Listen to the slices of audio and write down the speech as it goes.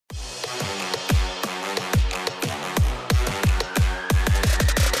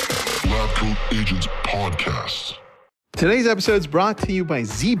Agents Podcast. Today's episode is brought to you by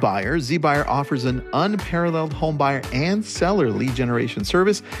ZBuyer. ZBuyer offers an unparalleled home buyer and seller lead generation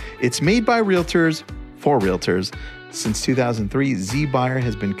service. It's made by realtors for realtors. Since 2003, ZBuyer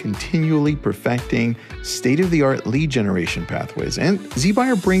has been continually perfecting state-of-the-art lead generation pathways. And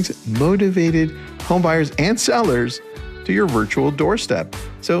ZBuyer brings motivated home buyers and sellers to your virtual doorstep.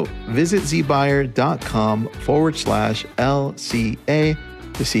 So visit zbuyer.com/LCA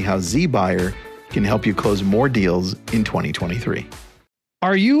to see how ZBuyer can help you close more deals in 2023.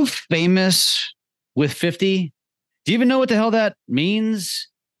 Are you famous with 50? Do you even know what the hell that means?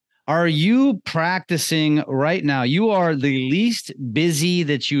 Are you practicing right now? You are the least busy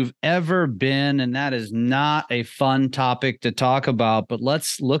that you've ever been, and that is not a fun topic to talk about. But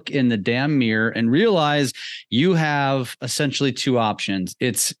let's look in the damn mirror and realize you have essentially two options.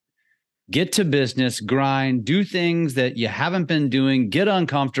 It's get to business, grind, do things that you haven't been doing, get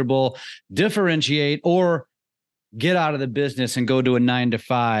uncomfortable, differentiate, or get out of the business and go to a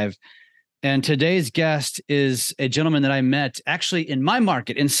 9-to-5. And today's guest is a gentleman that I met actually in my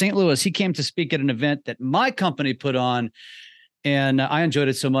market in St. Louis. He came to speak at an event that my company put on, and I enjoyed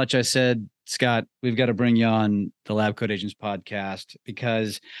it so much. I said, Scott, we've got to bring you on the Lab Coat Agents podcast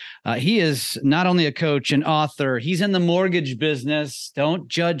because he is not only a coach and author, he's in the mortgage business. Don't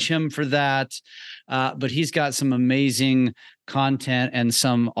judge him for that. But he's got some amazing content and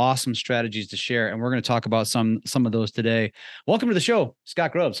some awesome strategies to share. And we're going to talk about some of those today. Welcome to the show,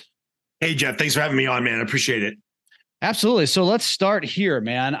 Scott Groves. Hey, Jeff, thanks for having me on, man. I appreciate it. Absolutely. So let's start here,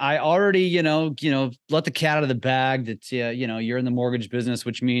 man. I already, let the cat out of the bag that, you're in the mortgage business,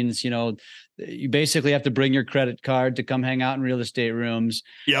 which means, you basically have to bring your credit card to come hang out in real estate rooms.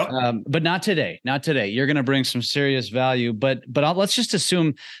 Yep. But not today. Not today. You're going to bring some serious value, but let's just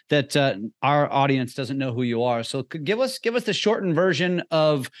assume that our audience doesn't know who you are. So give us the shortened version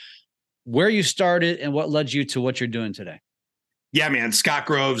of where you started and what led you to what you're doing today. Yeah, man. Scott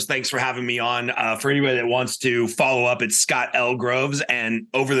Groves, thanks for having me on. For anybody that wants to follow up, it's Scott L. Groves. And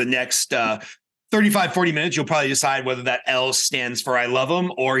over the next 35, 40 minutes, you'll probably decide whether that L stands for I love him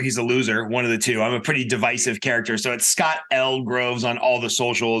or he's a loser, one of the two. I'm a pretty divisive character. So it's Scott L. Groves on all the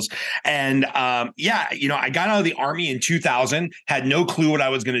socials. And I got out of the Army in 2000, had no clue what I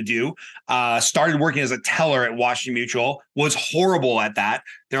was going to do. Started working as a teller at Washington Mutual, was horrible at that.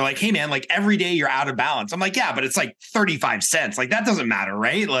 They're like, hey, man, like every day you're out of balance. I'm like, yeah, but it's like 35 cents. Like that doesn't matter,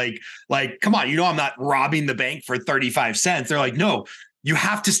 right? Like, come on, I'm not robbing the bank for 35 cents. They're like, no. You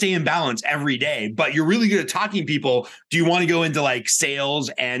have to stay in balance every day, but you're really good at talking to people. Do you want to go into like sales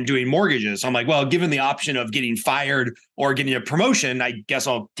and doing mortgages? So I'm like, well, given the option of getting fired or getting a promotion, I guess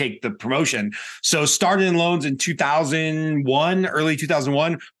I'll take the promotion. So started in loans in 2001, early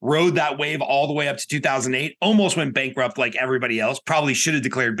 2001, rode that wave all the way up to 2008, almost went bankrupt like everybody else. Probably should have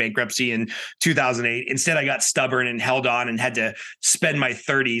declared bankruptcy in 2008. Instead, I got stubborn and held on and had to spend my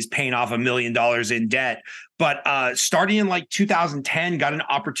 30s paying off $1 million in debt. But starting in like 2010, got an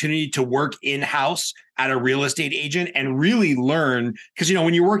opportunity to work in-house at a real estate agent and really learn, because,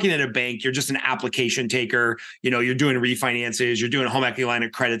 when you're working at a bank, you're just an application taker, you're doing refinances, you're doing a home equity line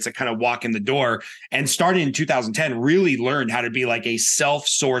of credits that kind of walk in the door. And starting in 2010, really learned how to be like a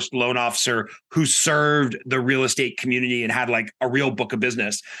self-sourced loan officer who served the real estate community and had like a real book of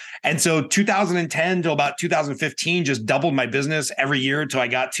business. And so 2010 to about 2015, just doubled my business every year until I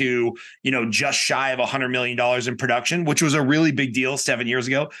got to, just shy of $100 million in production, which was a really big deal 7 years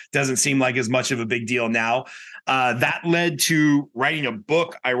ago. Doesn't seem like as much of a big deal now. That led to writing a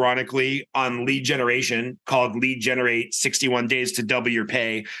book, ironically, on lead generation called Lead Generate 61 Days to Double Your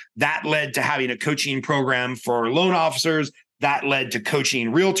Pay. That led to having a coaching program for loan officers. That led to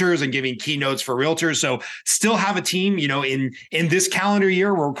coaching realtors and giving keynotes for realtors. So still have a team, in this calendar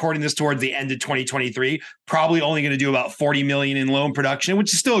year, we're recording this towards the end of 2023, probably only going to do about 40 million in loan production,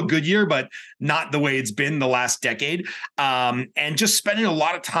 which is still a good year, but not the way it's been the last decade. And just spending a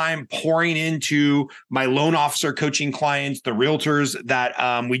lot of time pouring into my loan officer coaching clients, the realtors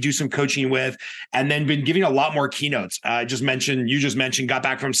that we do some coaching with, and then been giving a lot more keynotes. You just mentioned, got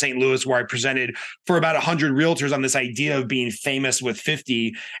back from St. Louis where I presented for about 100 realtors on this idea of being famous with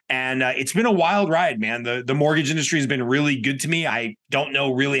 50. And it's been a wild ride, man. The mortgage industry has been really good to me. I don't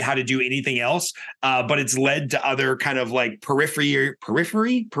know really how to do anything else, but it's led to other kind of like periphery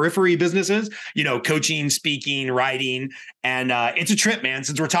businesses, coaching, speaking, writing. And it's a trip, man.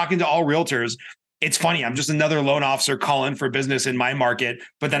 Since we're talking to all realtors, it's funny. I'm just another loan officer calling for business in my market,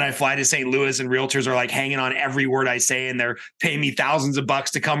 but then I fly to St. Louis and realtors are like hanging on every word I say, and they're paying me thousands of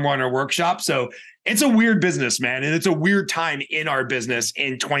bucks to come run our workshop. So it's a weird business, man. And it's a weird time in our business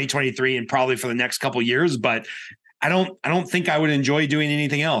in 2023 and probably for the next couple of years, but I don't think I would enjoy doing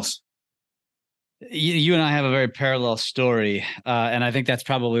anything else. You and I have a very parallel story. And I think that's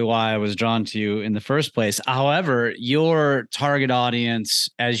probably why I was drawn to you in the first place. However, your target audience,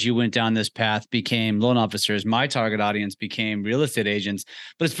 as you went down this path, became loan officers. My target audience became real estate agents,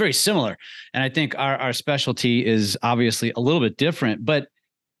 but it's very similar. And I think our specialty is obviously a little bit different, but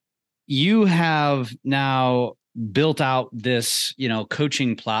you have now built out this,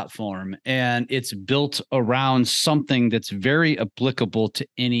 coaching platform, and it's built around something that's very applicable to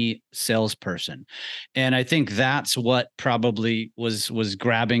any salesperson. And I think that's what probably was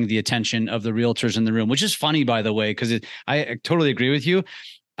grabbing the attention of the realtors in the room, which is funny, by the way, because I totally agree with you.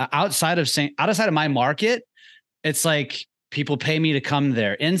 Outside of my market, it's like people pay me to come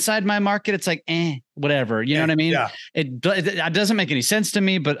there. Inside my market, it's like, whatever. You know what I mean? Yeah. It doesn't make any sense to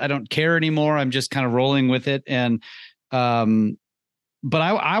me, but I don't care anymore. I'm just kind of rolling with it. And, but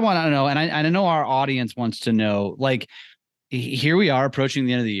I want to know, and I know our audience wants to know, like, here we are approaching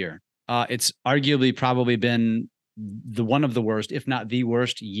the end of the year. It's arguably probably been one of the worst, if not the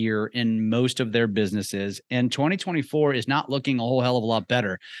worst year in most of their businesses. And 2024 is not looking a whole hell of a lot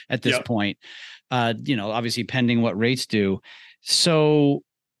better at this point. Obviously pending what rates do. So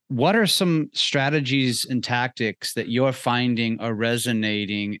what are some strategies and tactics that you're finding are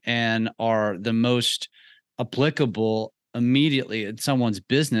resonating and are the most applicable immediately in someone's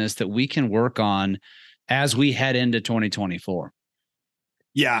business that we can work on as we head into 2024?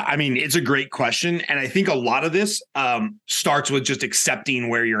 Yeah, I mean, it's a great question. And I think a lot of this starts with just accepting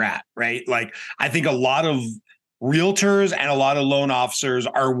where you're at, right? Like, I think a lot of realtors and a lot of loan officers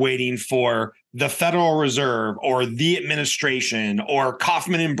are waiting for the Federal Reserve or the administration or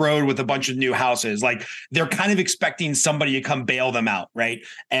Kaufman and Broad with a bunch of new houses. Like, they're kind of expecting somebody to come bail them out, right?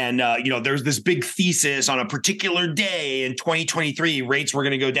 And, there's this big thesis on a particular day in 2023, rates were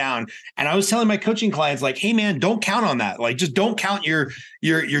going to go down. And I was telling my coaching clients, like, hey, man, don't count on that. Like, just don't count your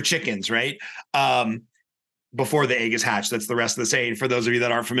chickens, right? Before the egg is hatched. That's the rest of the saying. For those of you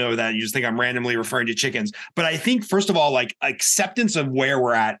that aren't familiar with that, you just think I'm randomly referring to chickens. But I think, first of all, like, acceptance of where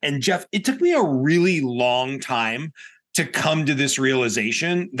we're at. And Jeff, it took me a really long time to come to this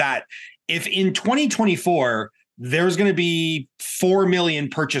realization that if in 2024, there's going to be 4 million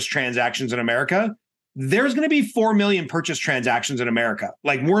purchase transactions in America, there's going to be 4 million purchase transactions in America.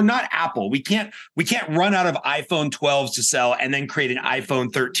 Like, we're not Apple. We can't run out of iPhone 12s to sell and then create an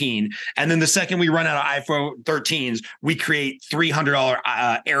iPhone 13. And then the second we run out of iPhone 13s, we create $300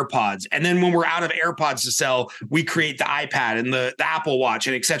 AirPods. And then when we're out of AirPods to sell, we create the iPad and the Apple Watch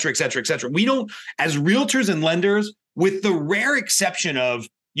and et cetera, et cetera, et cetera. We don't, as realtors and lenders, with the rare exception of,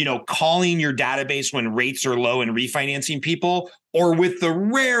 calling your database when rates are low and refinancing people, or with the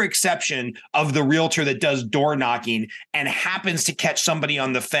rare exception of the realtor that does door knocking and happens to catch somebody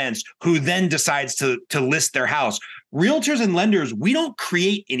on the fence who then decides to list their house. Realtors and lenders, we don't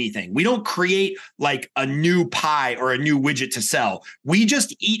create anything. We don't create like a new pie or a new widget to sell. We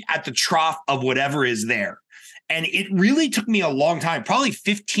just eat at the trough of whatever is there. And it really took me a long time, probably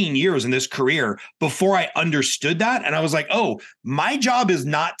 15 years in this career before I understood that. And I was like, oh, my job is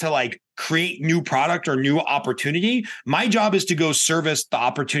not to like create new product or new opportunity. My job is to go service the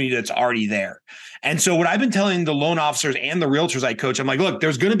opportunity that's already there. And so what I've been telling the loan officers and the realtors I coach, I'm like, look,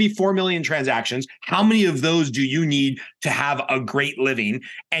 there's going to be 4 million transactions. How many of those do you need to have a great living?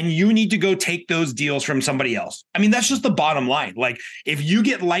 And you need to go take those deals from somebody else. I mean, that's just the bottom line. Like, if you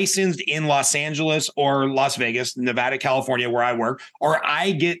get licensed in Los Angeles or Las Vegas, Nevada, California, where I work, or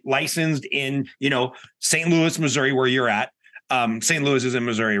I get licensed in, St. Louis, Missouri, where you're at. St. Louis is in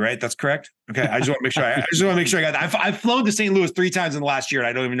Missouri, right? That's correct. Okay. I just want to make sure I got that. I've flown to St. Louis 3 times in the last year, and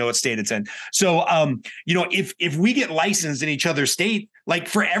I don't even know what state it's in. So, if we get licensed in each other's state, like,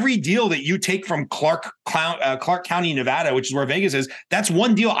 for every deal that you take from Clark County, Nevada, which is where Vegas is, that's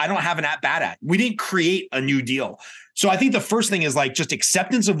one deal I don't have an at-bat at. We didn't create a new deal. So I think the first thing is like just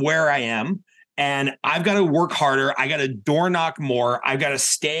acceptance of where I am. And I've got to work harder. I got to door knock more. I've got to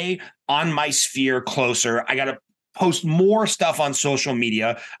stay on my sphere closer. I got to post more stuff on social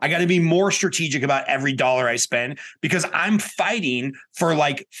media. I got to be more strategic about every dollar I spend, because I'm fighting for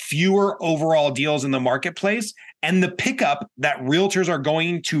like fewer overall deals in the marketplace. And the pickup that realtors are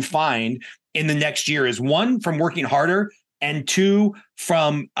going to find in the next year is, 1, from working harder, and 2,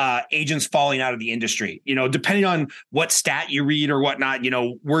 from agents falling out of the industry. Depending on what stat you read or whatnot,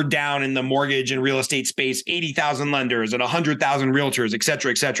 we're down in the mortgage and real estate space, 80,000 lenders and 100,000 realtors, et cetera,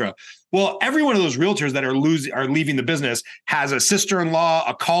 et cetera. Well, every one of those realtors that are leaving the business has a sister-in-law,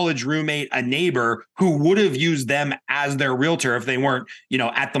 a college roommate, a neighbor who would have used them as their realtor if they weren't,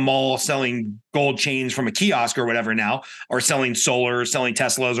 at the mall selling gold chains from a kiosk or whatever now, or selling solar, selling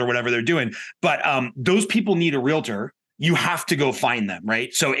Teslas or whatever they're doing. But those people need a realtor. you have to go find them,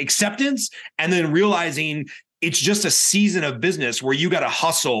 right? So acceptance, and then realizing it's just a season of business where you got to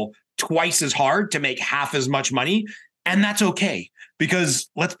hustle twice as hard to make half as much money. And that's okay. Because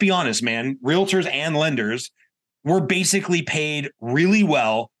let's be honest, man, realtors and lenders were basically paid really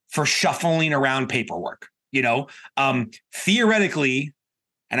well for shuffling around paperwork. Theoretically,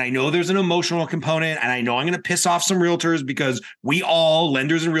 and I know there's an emotional component, and I know I'm going to piss off some realtors because we all,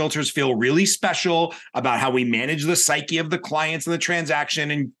 lenders and realtors, feel really special about how we manage the psyche of the clients and the transaction,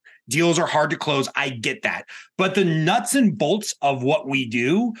 and deals are hard to close. I get that. But the nuts and bolts of what we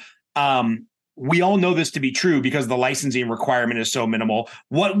do, we all know this to be true because the licensing requirement is so minimal.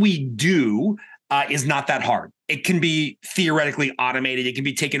 What we do is not that hard. It can be theoretically automated. It can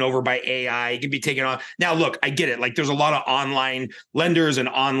be taken over by AI. It can be taken on. Now, look, I get it. Like, there's a lot of online lenders and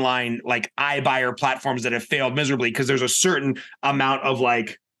online like iBuyer platforms that have failed miserably because there's a certain amount of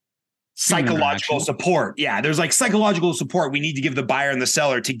like psychological support. Yeah, there's like psychological support we need to give the buyer and the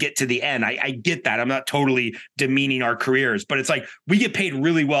seller to get to the end. I get that. I'm not totally demeaning our careers, but it's like we get paid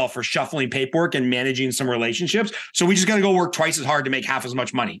really well for shuffling paperwork and managing some relationships. So we just got to go work twice as hard to make half as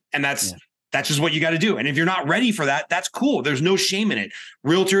much money. And that's just what you got to do. And if you're not ready for that, that's cool. There's no shame in it.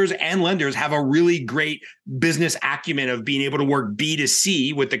 Realtors and lenders have a really great business acumen of being able to work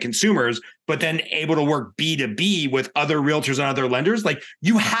B2C with the consumers, but then able to work B2B with other realtors and other lenders. Like,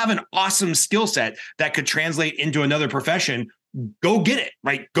 you have an awesome skill set that could translate into another profession. Go get it,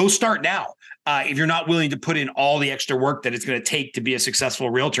 right? Go start now. If you're not willing to put in all the extra work that it's going to take to be a successful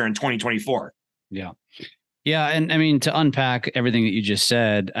realtor in 2024. Yeah. Yeah. And I mean, to unpack everything that you just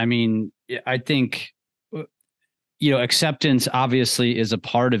said, I mean, I think, acceptance obviously is a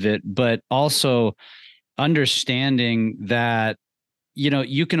part of it, but also understanding that,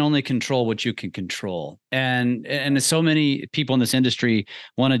 you can only control what you can control. And so many people in this industry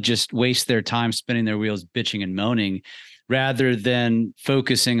want to just waste their time spinning their wheels, bitching and moaning, rather than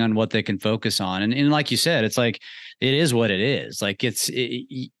focusing on what they can focus on. And like you said, it's like, it is what it is. Like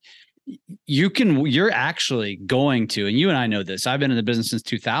you're actually going to, and you and I know this, I've been in the business since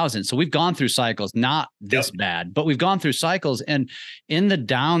 2000. So we've gone through cycles, not this bad, but we've gone through cycles. And in the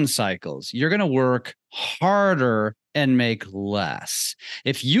down cycles, you're going to work harder and make less.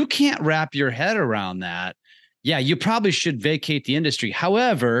 If you can't wrap your head around that, you probably should vacate the industry.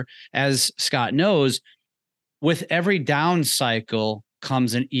 However, as Scott knows, with every down cycle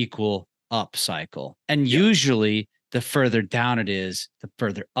comes an equal up cycle. And usually the further down it is, the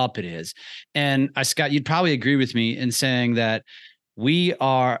further up it is. And Scott, you'd probably agree with me in saying that we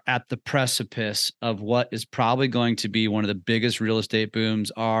are at the precipice of what is probably going to be one of the biggest real estate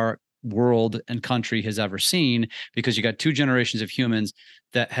booms our world and country has ever seen, because you got two generations of humans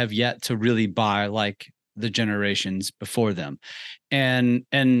that have yet to really buy like the generations before them. And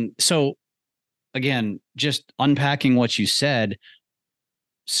so again, just unpacking what you said,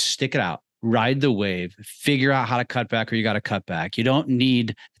 stick it out. Ride the wave, figure out how to cut back, or you got to cut back. You don't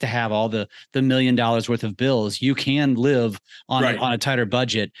need to have all the $1 million worth of bills. You can live on a tighter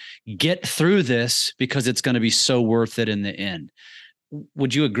budget. Get through this because it's going to be so worth it in the end.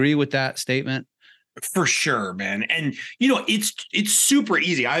 Would you agree with that statement? For sure, man. And it's super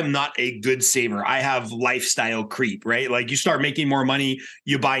easy. I'm not a good saver. I have lifestyle creep, right? Like, you start making more money,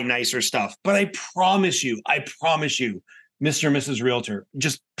 you buy nicer stuff. But I promise you, Mr. and Mrs. Realtor,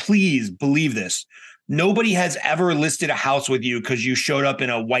 just please believe this. Nobody has ever listed a house with you because you showed up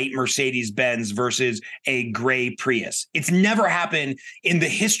in a white Mercedes-Benz versus a gray Prius. It's never happened in the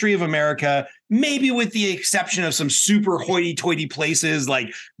history of America, maybe with the exception of some super hoity-toity places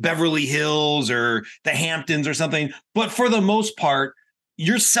like Beverly Hills or the Hamptons or something. But for the most part,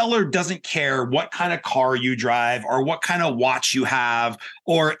 your seller doesn't care what kind of car you drive or what kind of watch you have,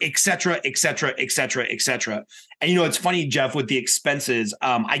 or et cetera, et cetera, et cetera, et cetera. And it's funny, Jeff, with the expenses,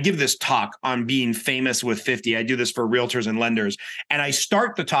 I give this talk on being famous with 50. I do this for realtors and lenders. And I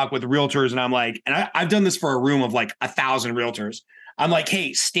start the talk with realtors, and I'm like, and I've done this for a room of like 1,000 realtors. I'm like,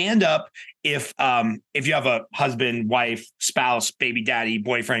 hey, stand up if you have a husband, wife, spouse, baby daddy,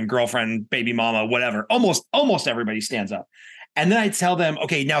 boyfriend, girlfriend, baby mama, whatever. Almost everybody stands up. And then I tell them,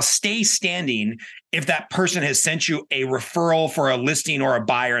 okay, now stay standing if that person has sent you a referral for a listing or a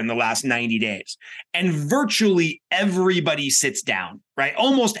buyer in the last 90 days. And virtually everybody sits down, right?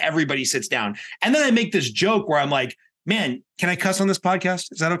 Almost everybody sits down. And then I make this joke where I'm like, man, can I cuss on this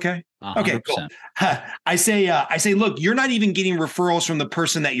podcast? Is that okay? 100%. Okay, cool. I say, look, you're not even getting referrals from the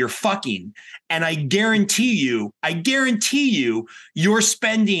person that you're fucking. And I guarantee you, you're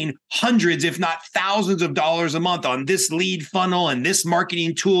spending hundreds, if not thousands of dollars a month on this lead funnel and this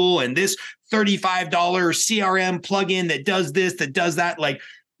marketing tool and this $35 CRM plugin that does this, that does that. Like,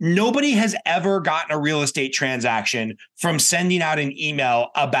 nobody has ever gotten a real estate transaction from sending out an email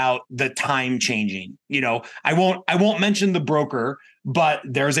about the time changing. I won't mention the broker, but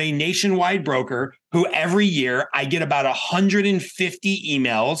there's a nationwide broker who every year I get about 150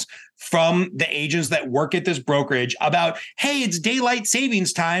 emails from the agents that work at this brokerage about, hey, it's daylight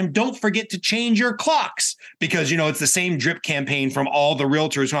savings time. Don't forget to change your clocks, because, it's the same drip campaign from all the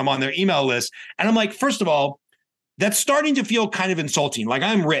realtors who I'm on their email list. And I'm like, first of all, that's starting to feel kind of insulting. Like,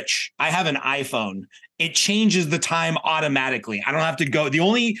 I'm rich. I have an iPhone. It changes the time automatically. I don't have to go. The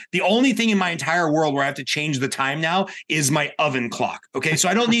only thing in my entire world where I have to change the time now is my oven clock. Okay. So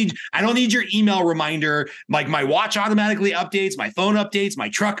I don't need your email reminder. Like, my watch automatically updates, my phone updates, my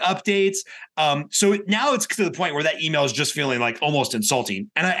truck updates. So now it's to the point where that email is just feeling like almost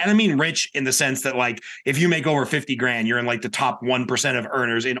insulting. And I mean rich in the sense that, like, if you make over 50 grand, you're in like the top 1% of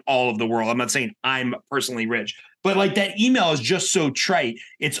earners in all of the world. I'm not saying I'm personally rich, but like, that email is just so trite.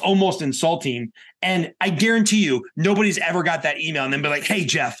 It's almost insulting. And I guarantee you, nobody's ever got that email and then be like, hey,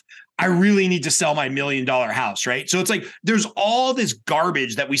 Jeff, I really need to sell my $1 million house, right? So it's like, there's all this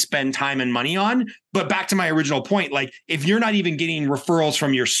garbage that we spend time and money on. But back to my original point, like, if you're not even getting referrals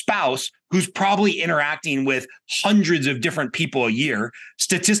from your spouse, who's probably interacting with hundreds of different people a year,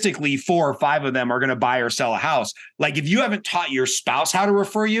 statistically 4 or 5 of them are going to buy or sell a house. Like, if you haven't taught your spouse how to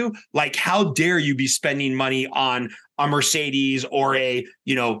refer you, like, how dare you be spending money on a Mercedes or a,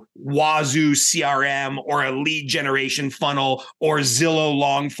 Wazoo CRM or a lead generation funnel or Zillow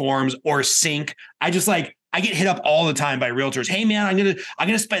long forms or Sync. I get hit up all the time by realtors. Hey man, I'm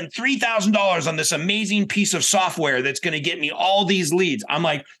gonna spend $3,000 on this amazing piece of software that's gonna get me all these leads. I'm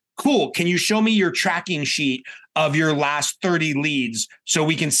like, cool. Can you show me your tracking sheet of your last 30 leads so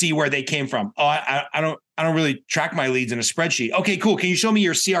we can see where they came from? Oh, I don't really track my leads in a spreadsheet. Okay, cool. Can you show me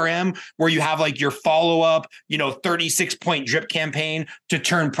your CRM where you have like your follow-up, 36-point drip campaign to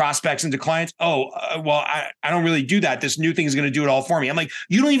turn prospects into clients? Oh, well, I don't really do that. This new thing is going to do it all for me. I'm like,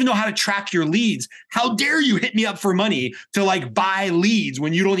 you don't even know how to track your leads. How dare you hit me up for money to like buy leads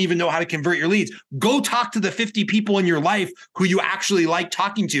when you don't even know how to convert your leads? Go talk to the 50 people in your life who you actually like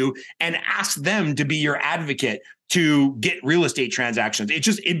talking to and ask them to be your advocate to get real estate transactions.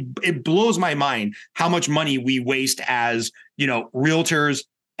 It blows my mind how much money we waste as, realtors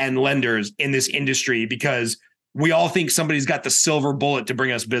and lenders in this industry, because we all think somebody's got the silver bullet to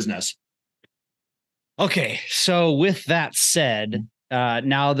bring us business. Okay. So with that said,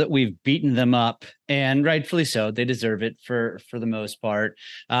 now that we've beaten them up, and rightfully so, they deserve it for the most part.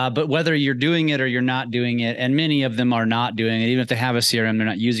 But whether you're doing it or you're not doing it, and many of them are not doing it, even if they have a CRM, they're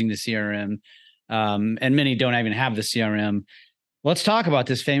not using the CRM. And many don't even have the CRM. Let's talk about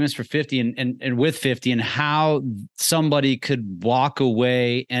this famous for 50 and with 50, and how somebody could walk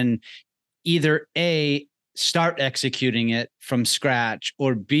away and either A, start executing it from scratch,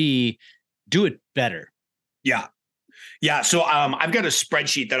 or B, do it better. Yeah. Yeah. So I've got a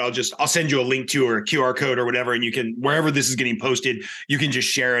spreadsheet that I'll send you a link to, or a QR code or whatever. And you can, wherever this is getting posted, you can just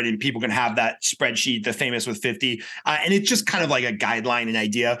share it and people can have that spreadsheet, the famous with 50. And it's just kind of like a guideline and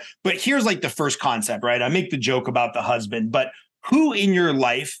idea. But here's like the first concept, right? I make the joke about the husband, but who in your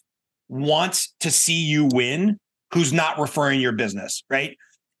life wants to see you win who's not referring your business, right?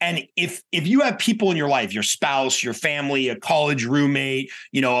 And if you have people in your life, your spouse, your family, a college roommate,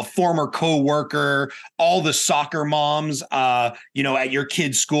 a former coworker, all the soccer moms, at your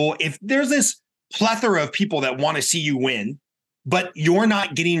kid's school, if there's this plethora of people that want to see you win, but you're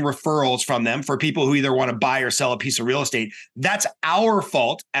not getting referrals from them for people who either want to buy or sell a piece of real estate, that's our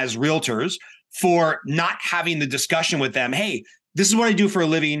fault as realtors for not having the discussion with them. Hey, this is what I do for a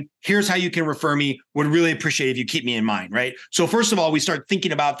living. Here's how you can refer me. Would really appreciate if you keep me in mind, right? So first of all, we start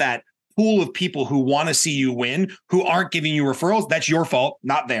thinking about that pool of people who want to see you win, who aren't giving you referrals. That's your fault,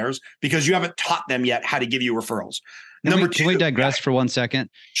 not theirs, because you haven't taught them yet how to give you referrals. Can we digress for 1 second?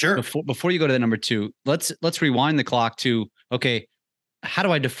 Sure. Before you go to the number 2, let's rewind the clock to, okay, how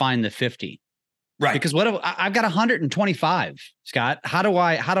do I define the 50? Right. Because what if I've got 125, Scott? How do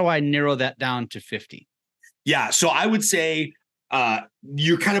I narrow that down to 50? Yeah. So I would say,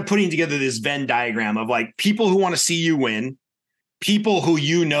 you're kind of putting together this Venn diagram of like people who want to see you win, people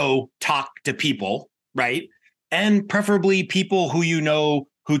who talk to people, right? And preferably people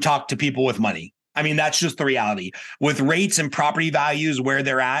who talk to people with money. I mean, that's just the reality. With rates and property values where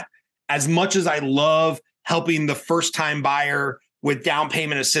they're at, as much as I love helping the first-time buyer with down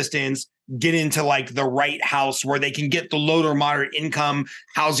payment assistance get into like the right house where they can get the low to moderate income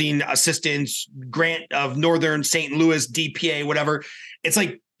housing assistance grant of Northern St. Louis, DPA, whatever. It's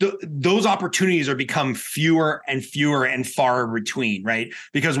like those opportunities are become fewer and far between, right?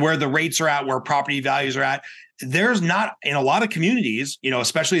 Because where the rates are at, where property values are at, there's not, in a lot of communities,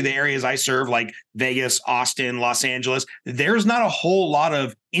 especially the areas I serve, like Vegas, Austin, Los Angeles, there's not a whole lot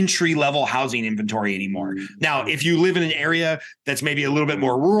of entry level housing inventory anymore. Now, if you live in an area that's maybe a little bit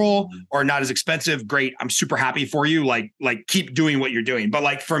more rural or not as expensive, great. I'm super happy for you. Like keep doing what you're doing. But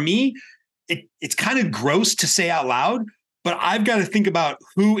like for me, it's kind of gross to say out loud, but I've got to think about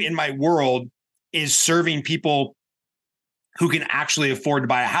who in my world is serving people who can actually afford to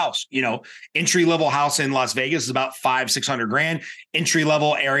buy a house. Entry level house in Las Vegas is about $500,000-$600,000 grand. Entry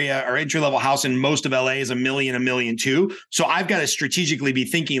level area or entry level house in most of LA is $1 million, $1 million too. So I've got to strategically be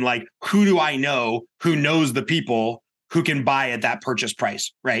thinking like, who do I know who knows the people who can buy at that purchase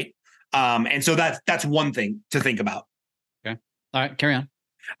price, right? And so that's one thing to think about. Okay, all right, carry on.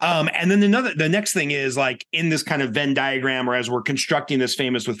 And then the next thing is like in this kind of Venn diagram, or as we're constructing this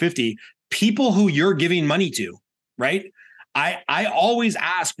famous with 50 people who you're giving money to, right? I always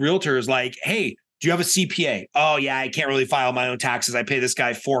ask realtors like, hey, do you have a CPA? Oh yeah, I can't really file my own taxes. I pay this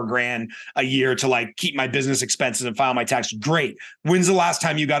guy $4,000 a year to like keep my business expenses and file my taxes. Great. When's the last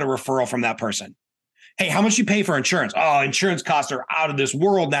time you got a referral from that person? Hey, how much you pay for insurance? Oh, insurance costs are out of this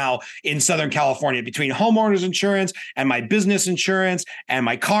world now in Southern California between homeowners insurance and my business insurance and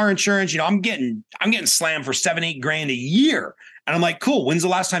my car insurance. I'm getting slammed for $7,000-8,000 a year. And I'm like, cool. When's the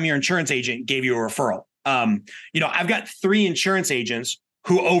last time your insurance agent gave you a referral? I've got 3 insurance agents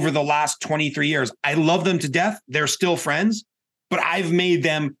who over the last 23 years, I love them to death. They're still friends, but I've made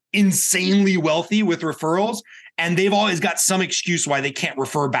them insanely wealthy with referrals. And they've always got some excuse why they can't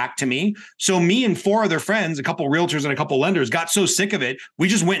refer back to me. So me and 4 other friends, a couple of realtors and a couple of lenders, got so sick of it, we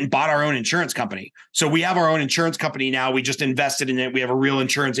just went and bought our own insurance company. So we have our own insurance company now. We just invested in it. We have a real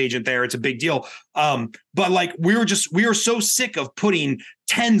insurance agent there. It's a big deal. But like we were so sick of putting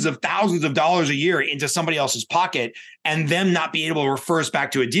tens of thousands of dollars a year into somebody else's pocket and them not being able to refer us back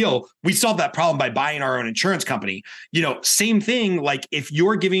to a deal. We solved that problem by buying our own insurance company. Same thing. Like if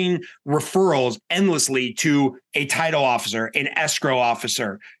you're giving referrals endlessly to a title officer, an escrow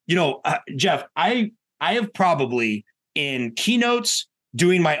officer, Jeff, I have probably in keynotes,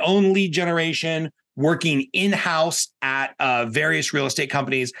 doing my own lead generation, working in-house at various real estate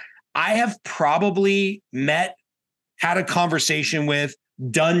companies, I have probably had a conversation with,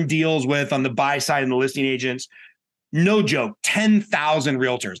 done deals with on the buy side and the listing agents. No joke, 10,000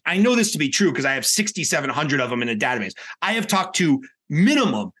 realtors. I know this to be true because I have 6,700 of them in a database. I have talked to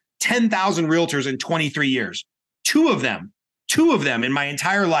minimum 10,000 realtors in 23 years. Two of them in my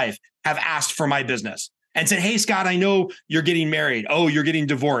entire life have asked for my business and said, hey, Scott, I know you're getting married. Oh, you're getting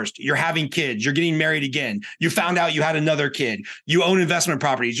divorced. You're having kids. You're getting married again. You found out you had another kid. You own investment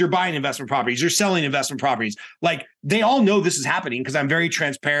properties. You're buying investment properties. You're selling investment properties. Like they all know this is happening because I'm very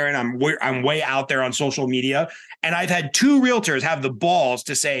transparent. I'm way out there on social media. And I've had 2 realtors have the balls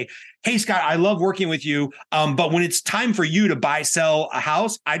to say, hey, Scott, I love working with you. But when it's time for you to sell a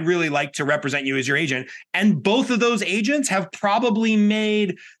house, I'd really like to represent you as your agent. And both of those agents have probably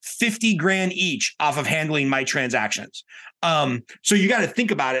made $50,000 each off of handling my transactions. So you got to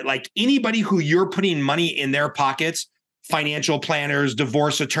think about it like anybody who you're putting money in their pockets, financial planners,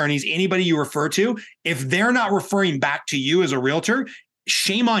 divorce attorneys, anybody you refer to, if they're not referring back to you as a realtor,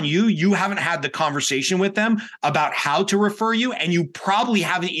 shame on you. You haven't had the conversation with them about how to refer you, and you probably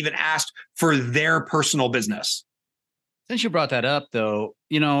haven't even asked for their personal business. Since you brought that up, though,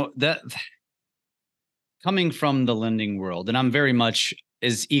 that coming from the lending world, and I'm very much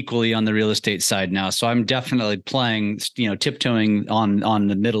is equally on the real estate side now. So I'm definitely playing, tiptoeing on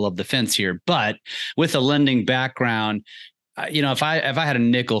the middle of the fence here. But with a lending background, if I had a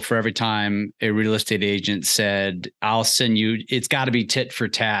nickel for every time a real estate agent said, I'll send you, it's got to be tit for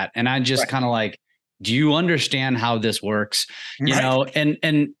tat. And I just kind of like, do you understand how this works?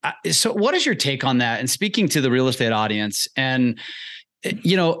 So what is your take on that? And speaking to the real estate audience and,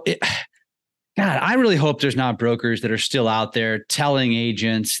 God, I really hope there's not brokers that are still out there telling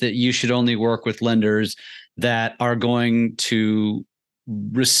agents that you should only work with lenders that are going to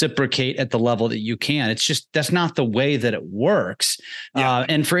reciprocate at the level that you can. It's just, that's not the way that it works. Yeah.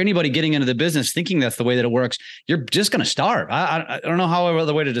 And for anybody getting into the business thinking that's the way that it works, you're just going to starve. I don't know how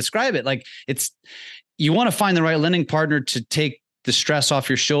other way to describe it. Like you want to find the right lending partner to take the stress off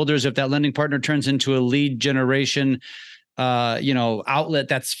your shoulders. If that lending partner turns into a lead generation, outlet,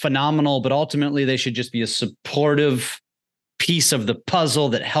 that's phenomenal, but ultimately they should just be a supportive piece of the puzzle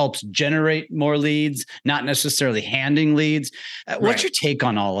that helps generate more leads, not necessarily handing leads. What's your take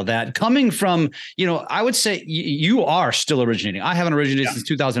on all of that? Coming from, I would say you are still originating. I haven't originated since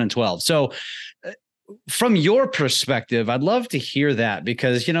 2012. So from your perspective, I'd love to hear that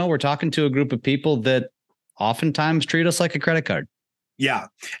because, we're talking to a group of people that oftentimes treat us like a credit card. Yeah.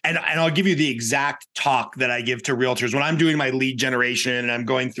 And I'll give you the exact talk that I give to realtors when I'm doing my lead generation and I'm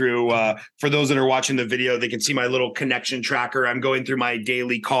going through, for those that are watching the video, they can see my little connection tracker. I'm going through my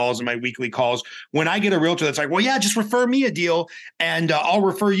daily calls and my weekly calls. When I get a realtor that's like, well, yeah, just refer me a deal and I'll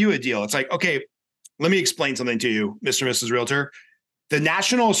refer you a deal. It's like, okay, let me explain something to you, Mr. and Mrs. Realtor. The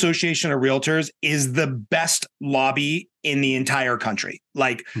National Association of Realtors is the best lobby in the entire country.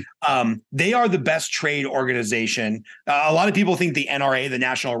 Like, they are the best trade organization. A lot of people think the NRA, the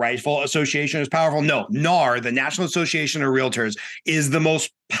National Rifle Association, is powerful. No, NAR, the National Association of Realtors, is the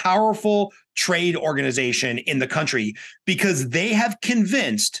most powerful trade organization in the country because they have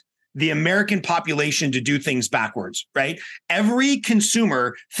convinced the American population to do things backwards, right? Every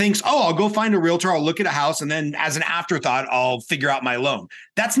consumer thinks, oh, I'll go find a realtor, I'll look at a house, and then as an afterthought, I'll figure out my loan.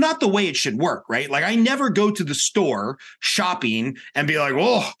 That's not the way it should work, right? Like I never go to the store shopping and be like,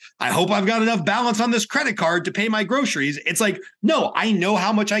 oh, I hope I've got enough balance on this credit card to pay my groceries. It's like, no, I know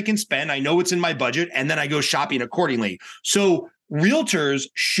how much I can spend. I know what's in my budget, and then I go shopping accordingly. So realtors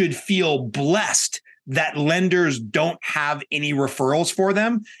should feel blessed that lenders don't have any referrals for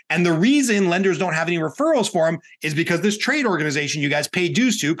them. And the reason lenders don't have any referrals for them is because this trade organization you guys pay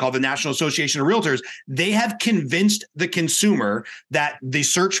dues to, called the National Association of Realtors, they have convinced the consumer that the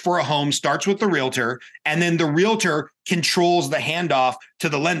search for a home starts with the realtor, and then the realtor controls the handoff to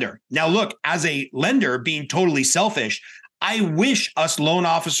the lender. Now, look, as a lender, being totally selfish, I wish us loan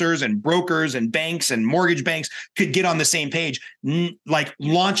officers and brokers and banks and mortgage banks could get on the same page, like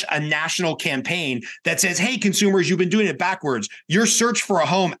launch a national campaign that says, hey, consumers, you've been doing it backwards. Your search for a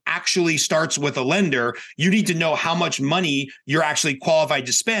home actually starts with a lender. You need to know how much money you're actually qualified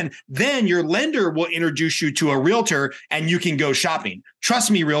to spend. Then your lender will introduce you to a realtor and you can go shopping. Trust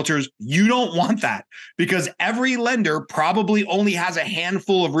me, realtors, you don't want that because every lender probably only has a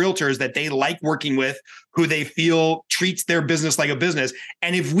handful of realtors that they like working with, who they feel treats their business like a business.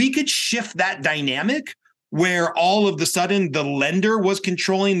 And if we could shift that dynamic where all of the sudden the lender was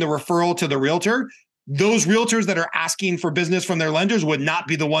controlling the referral to the realtor, those realtors that are asking for business from their lenders would not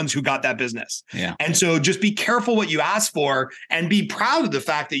be the ones who got that business. Yeah. And so just be careful what you ask for and be proud of the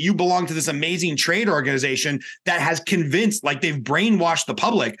fact that you belong to this amazing trade organization that has convinced, like they've brainwashed the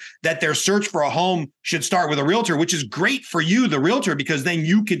public that their search for a home should start with a realtor, which is great for you, the realtor, because then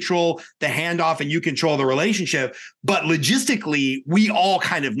you control the handoff and you control the relationship. But logistically, we all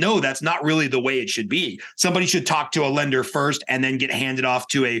kind of know that's not really the way it should be. Somebody should talk to a lender first and then get handed off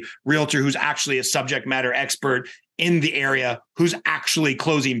to a realtor who's actually a subject matter expert in the area, who's actually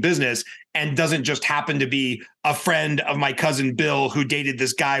closing business and doesn't just happen to be a friend of my cousin Bill who dated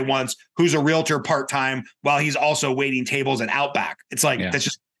this guy once who's a realtor part-time while he's also waiting tables at Outback. It's like,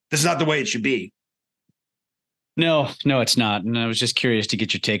 this is not the way it should be. No, it's not. And I was just curious to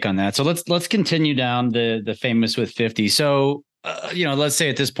get your take on that. So let's continue down the famous with 50. So, let's say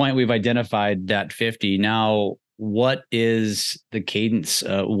at this point we've identified that 50. Now, what is the cadence?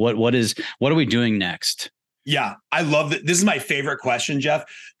 What are we doing next? Yeah, I love that. This is my favorite question, Jeff,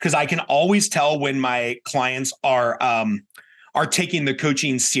 because I can always tell when my clients are taking the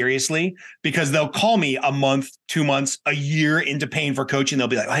coaching seriously, because they'll call me a month, 2 months, a year into paying for coaching. They'll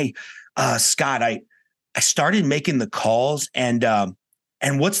be like, hey, Scott, I started making the calls and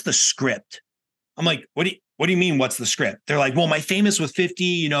what's the script? I'm like, what do you mean? What's the script? They're like, well, my famous with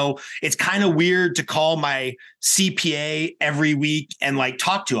 50, it's kind of weird to call my CPA every week and like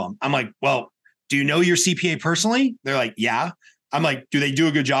talk to them. I'm like, well, do you know your CPA personally? They're like, yeah. I'm like, do they do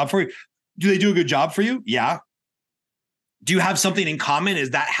a good job for you? Do they do a good job for you? Yeah. Do you have something in common? Is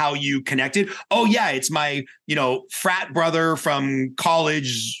that how you connected? Oh yeah, it's my, frat brother from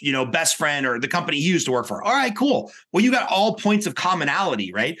college, best friend, or the company he used to work for. All right, cool. Well, you got all points of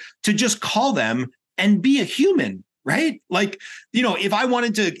commonality, right? To just call them and be a human, right? Like, if I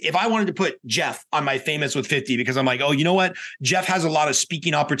wanted to put Jeff on my famous with 50, because I'm like, oh, you know what? Jeff has a lot of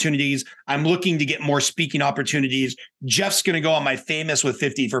speaking opportunities. I'm looking to get more speaking opportunities. Jeff's going to go on my famous with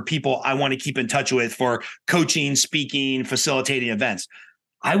 50 for people I want to keep in touch with for coaching, speaking, facilitating events.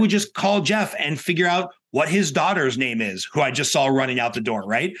 I would just call Jeff and figure out what his daughter's name is, who I just saw running out the door,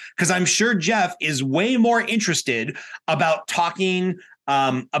 right? Because I'm sure Jeff is way more interested about talking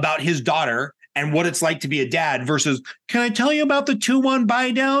about his daughter and what it's like to be a dad versus, can I tell you about the 2-1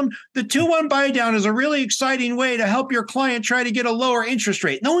 buy down? The 2-1 buy down is a really exciting way to help your client try to get a lower interest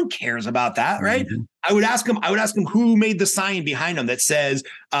rate. No one cares about that, right? Mm-hmm. I would ask him who made the sign behind him that says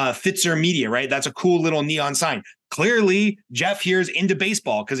Fitzer Media, right? That's a cool little neon sign. Clearly, Jeff here is into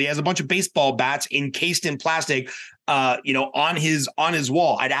baseball because he has a bunch of baseball bats encased in plastic, on his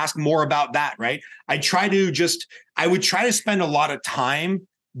wall. I'd ask more about that, right? I would try to spend a lot of time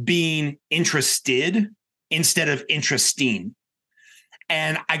being interested instead of interesting.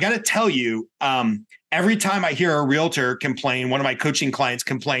 And I got to tell you, every time I hear a realtor complain, one of my coaching clients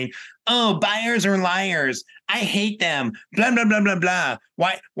complain, oh, buyers are liars. I hate them. Blah, blah, blah, blah, blah.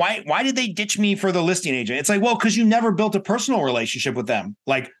 Why did they ditch me for the listing agent? It's like, well, because you never built a personal relationship with them.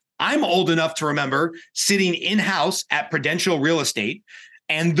 Like, I'm old enough to remember sitting in-house at Prudential Real Estate,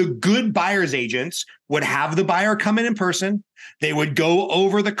 and the good buyer's agents would have the buyer come in person. They would go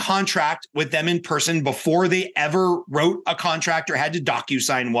over the contract with them in person before they ever wrote a contract or had to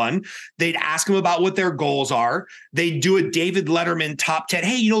DocuSign one. They'd ask them about what their goals are. They'd do a David Letterman top 10.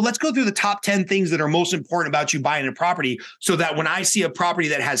 Hey, let's go through the top 10 things that are most important about you buying a property, so that when I see a property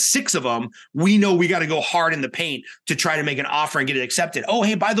that has 6 of them, we know we got to go hard in the paint to try to make an offer and get it accepted. Oh,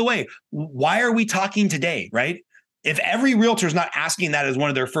 hey, by the way, why are we talking today, right? If every realtor is not asking that as one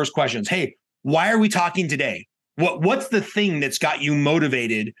of their first questions, hey, why are we talking today? What's the thing that's got you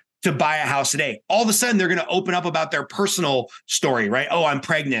motivated to buy a house today? All of a sudden, they're going to open up about their personal story, right? Oh, I'm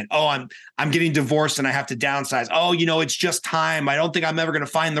pregnant. Oh, I'm getting divorced and I have to downsize. Oh, it's just time. I don't think I'm ever going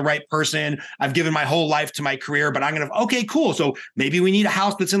to find the right person. I've given my whole life to my career, but I'm going to, okay, cool. So maybe we need a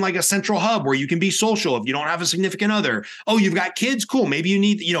house that's in like a central hub where you can be social if you don't have a significant other. Oh, you've got kids. Cool. Maybe you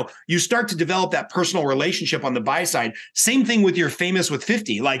need, you start to develop that personal relationship on the buy side. Same thing with your famous with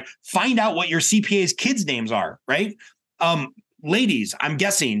 50, like find out what your CPA's kids' names are, right? Ladies, I'm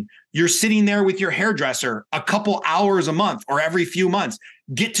guessing you're sitting there with your hairdresser a couple hours a month or every few months.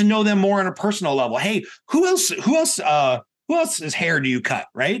 Get to know them more on a personal level. Hey, who else's hair do you cut,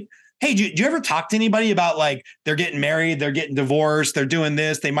 right? Hey, do you ever talk to anybody about like they're getting married, they're getting divorced, they're doing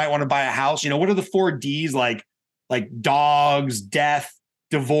this, they might want to buy a house? What are the 4 Ds like dogs, death,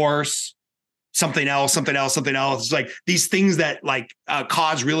 divorce, something else. It's like these things that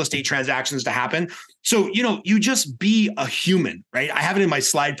cause real estate transactions to happen. So, you just be a human, right? I have it in my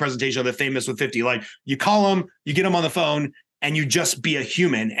slide presentation of the famous with 50. Like you call them, you get them on the phone, and you just be a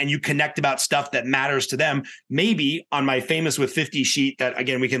human and you connect about stuff that matters to them. Maybe on my famous with 50 sheet that,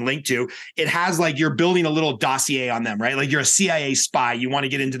 again, we can link to, it has like you're building a little dossier on them, right? Like you're a CIA spy. You want to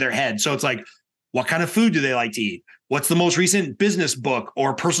get into their head. So it's like, what kind of food do they like to eat? What's the most recent business book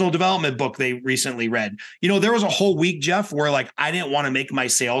or personal development book they recently read? There was a whole week, Jeff, where like I didn't want to make my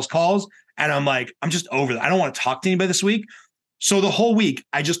sales calls. And I'm like, I'm just over that. I don't want to talk to anybody this week. So the whole week,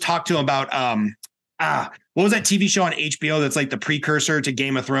 I just talked to him about what was that TV show on HBO that's like the precursor to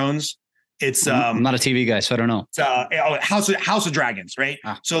Game of Thrones? It's I'm not a TV guy, so I don't know. It's House of Dragons, right?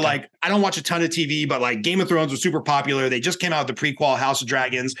 So like I don't watch a ton of TV, but like Game of Thrones was super popular. They just came out with the prequel House of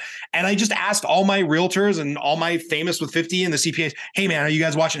Dragons. And I just asked all my realtors and all my famous with 50 and the CPAs, hey man, are you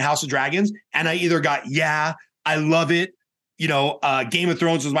guys watching House of Dragons? And I either got, yeah, I love it. Game of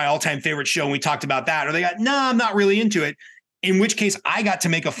Thrones was my all-time favorite show, and we talked about that. Or they got, no, I'm not really into it. In which case I got to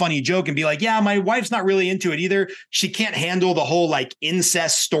make a funny joke and be like, yeah, my wife's not really into it either. She can't handle the whole like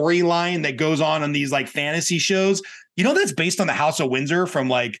incest storyline that goes on these like fantasy shows. That's based on the House of Windsor from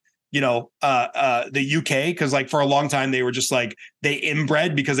like, the UK. Cause like for a long time, they were just like, they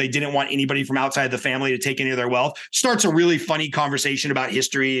inbred because they didn't want anybody from outside the family to take any of their wealth. Starts a really funny conversation about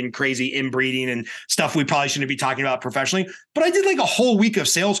history and crazy inbreeding and stuff we probably shouldn't be talking about professionally. But I did like a whole week of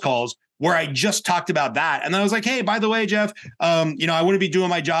sales calls where I just talked about that. And then I was like, hey, by the way, Jeff, I wouldn't be doing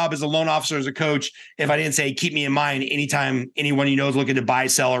my job as a loan officer, as a coach, if I didn't say, keep me in mind anytime anyone is looking to buy,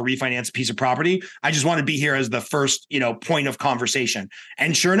 sell, or refinance a piece of property. I just want to be here as the first, point of conversation.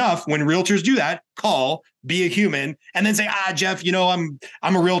 And sure enough, when realtors do that, call, be a human, and then say, Jeff,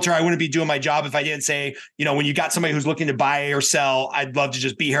 I'm a realtor. I wouldn't be doing my job if I didn't say, when you got somebody who's looking to buy or sell, I'd love to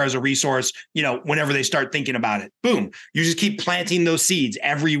just be here as a resource, whenever they start thinking about it. Boom. You just keep planting those seeds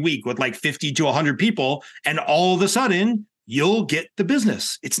every week with like 50 to 100 people. And all of a sudden you'll get the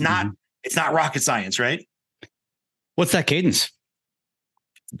business. It's not rocket science, right? What's that cadence?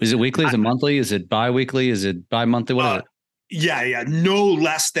 Is it weekly? Is it monthly? Is it bi-weekly? Is it bi-monthly? What is it? Yeah. No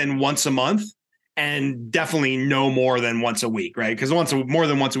less than once a month. And definitely no more than once a week, right? Because more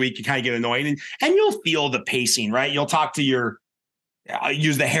than once a week, you kind of get annoyed, and you'll feel the pacing, right? You'll talk to I'll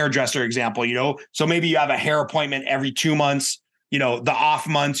use the hairdresser example, so maybe you have a hair appointment every 2 months, the off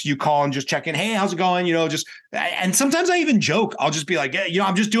months you call and just check in. Hey, how's it going? And sometimes I even joke. I'll just be like, yeah,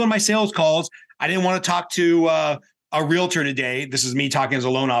 I'm just doing my sales calls. I didn't want to talk to a realtor today. This is me talking as a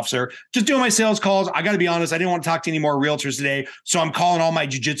loan officer, just doing my sales calls. I got to be honest. I didn't want to talk to any more realtors today. So I'm calling all my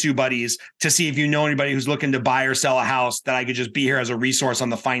jujitsu buddies to see if you know anybody who's looking to buy or sell a house that I could just be here as a resource on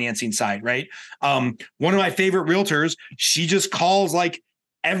the financing side. Right. One of my favorite realtors, she just calls like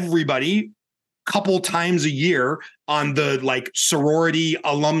everybody couple times a year on the like sorority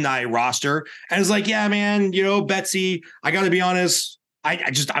alumni roster. And it's like, yeah, man, Betsy, I got to be honest.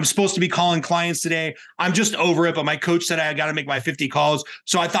 I'm supposed to be calling clients today. I'm just over it. But my coach said I got to make my 50 calls.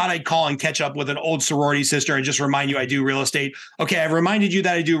 So I thought I'd call and catch up with an old sorority sister and just remind you I do real estate. Okay, I've reminded you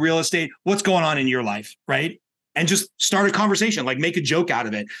that I do real estate. What's going on in your life, right? And just start a conversation, like make a joke out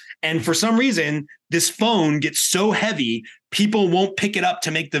of it. And for some reason, this phone gets so heavy, people won't pick it up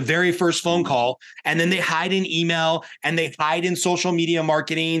to make the very first phone call. And then they hide in email and they hide in social media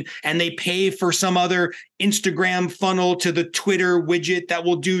marketing and they pay for some other Instagram funnel to the Twitter widget that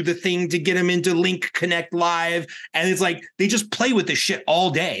will do the thing to get them into Link Connect Live. And it's like, they just play with this shit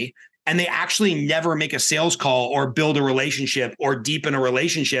all day. And they actually never make a sales call or build a relationship or deepen a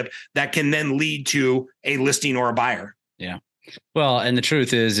relationship that can then lead to a listing or a buyer. Yeah. Well, and the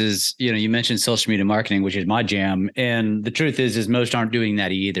truth is, you mentioned social media marketing, which is my jam. And the truth is most aren't doing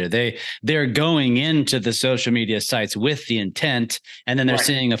that either. They're going into the social media sites with the intent, and then they're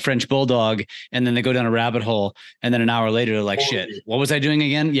seeing a French bulldog, and then they go down a rabbit hole. And then an hour later, they're like, shit, what was I doing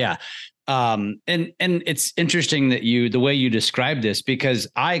again? Yeah. And it's interesting that the way you describe this, because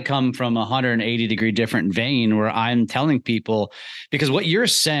I come from 180 degree different vein where I'm telling people, because what you're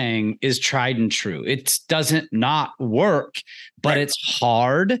saying is tried and true. It doesn't not work, but it's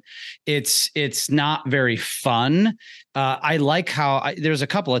hard. It's not very fun. I like how there's a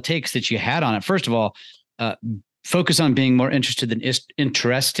couple of takes that you had on it. First of all, focus on being more interested than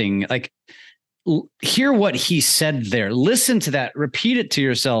interesting. Like, hear what he said there. Listen to that. Repeat it to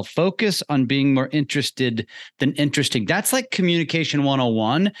yourself. Focus on being more interested than interesting. That's like communication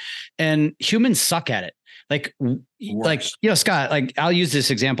 101. And humans suck at it. Scott, like I'll use this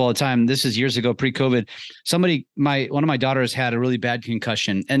example all the time. This is years ago, pre-COVID. One of my daughters had a really bad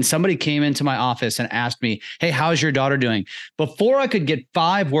concussion, and somebody came into my office and asked me, "Hey, how's your daughter doing?" Before I could get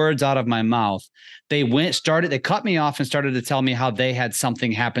 5 words out of my mouth, they cut me off and started to tell me how they had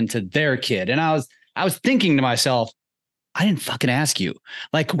something happen to their kid. And I was thinking to myself, I didn't fucking ask you.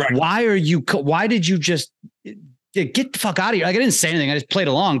 Like, why did you just get the fuck out of here? Like, I didn't say anything. I just played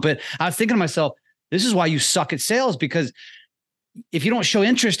along, but I was thinking to myself, this is why you suck at sales, because if you don't show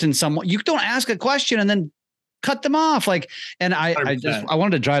interest in someone, you don't ask a question and then cut them off. Like, and I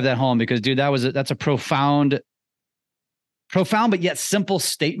wanted to drive that home because, dude, that's a profound, but yet simple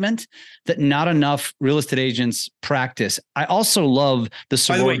statement that not enough real estate agents practice. I also love the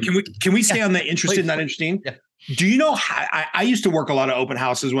sorority. By the way, can we stay on the interested, not interesting? Yeah. Do you know how I used to work a lot of open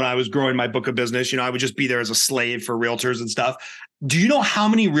houses when I was growing my book of business? I would just be there as a slave for realtors and stuff. Do you know how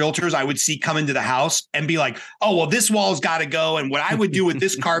many realtors I would see come into the house and be like, oh, well, this wall's got to go. And what I would do with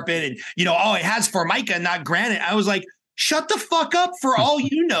this carpet and, it has Formica, not granite. I was like, shut the fuck up. For all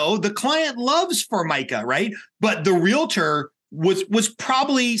you know, the client loves Formica, right? But the realtor was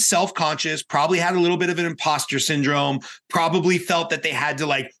probably self-conscious, probably had a little bit of an imposter syndrome, probably felt that they had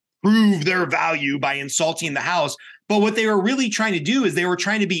to prove their value by insulting the house. But what they were really trying to do is they were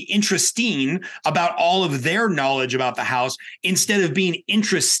trying to be interesting about all of their knowledge about the house instead of being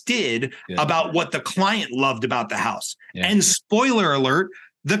interested about what the client loved about the house. Yeah. And spoiler alert,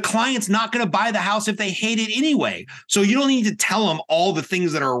 the client's not going to buy the house if they hate it anyway. So you don't need to tell them all the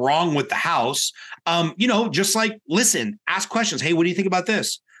things that are wrong with the house. Just listen, ask questions. Hey, what do you think about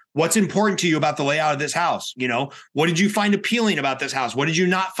this? What's important to you about the layout of this house? What did you find appealing about this house? What did you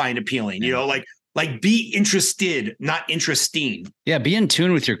not find appealing? Be interested, not interesting. Yeah. Be in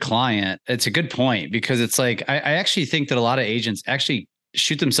tune with your client. It's a good point, because it's like, I actually think that a lot of agents actually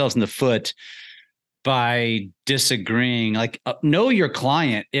shoot themselves in the foot by disagreeing. Know your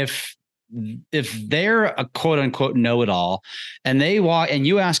client. If they're a quote unquote know-it-all and they walk and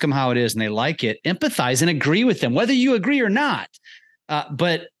you ask them how it is and they like it, empathize and agree with them, whether you agree or not.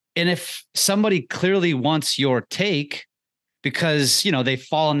 And if somebody clearly wants your take, because, they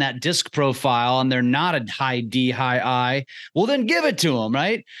fall in that disc profile and they're not a high D, high I, well, then give it to them.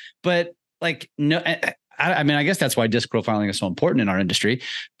 Right. But no, I guess that's why disc profiling is so important in our industry.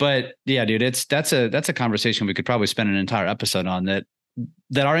 But yeah, dude, that's a conversation we could probably spend an entire episode on that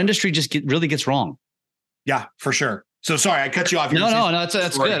our industry just really gets wrong. Yeah, for sure. So sorry, I cut you off. No,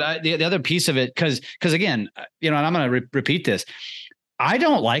 that's good. The other piece of it, because again, and I'm going to repeat this. I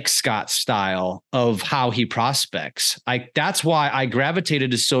don't like Scott's style of how he prospects. That's why I gravitated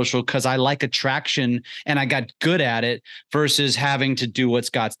to social, because I like attraction and I got good at it versus having to do what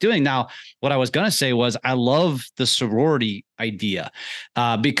Scott's doing. Now, what I was going to say was I love the sorority idea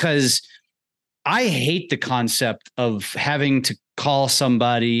because I hate the concept of having to call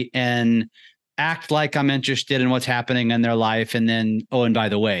somebody and act like I'm interested in what's happening in their life. And then, oh, and by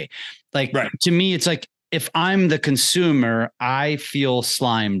the way, to me, it's like, if I'm the consumer, I feel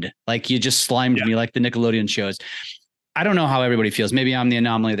slimed. Like you just slimed me, like the Nickelodeon shows. I don't know how everybody feels. Maybe I'm the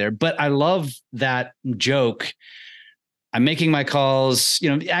anomaly there, but I love that joke I'm making my calls,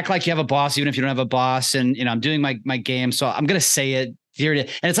 act like you have a boss, even if you don't have a boss. And, I'm doing my game. So I'm going to say it here. And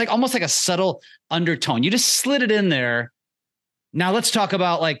it's like almost like a subtle undertone. You just slid it in there. Now let's talk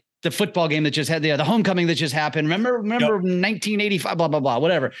about like the football game that just had the homecoming that just happened. Remember 1985, blah, blah, blah,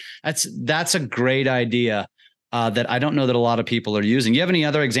 whatever. That's a great idea that I don't know that a lot of people are using. You have any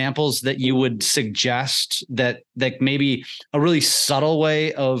other examples that you would suggest that maybe a really subtle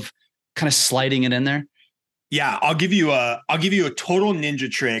way of kind of sliding it in there? Yeah, I'll give you a total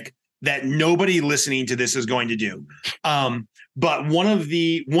ninja trick that nobody listening to this is going to do. But one of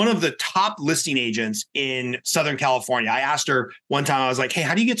the top listing agents in Southern California, I asked her one time, I was like, hey,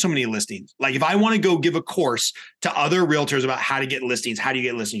 how do you get so many listings? Like, if I want to go give a course to other realtors about how to get listings, how do you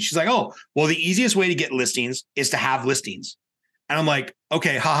get listings? She's like, oh, well, the easiest way to get listings is to have listings. And I'm like,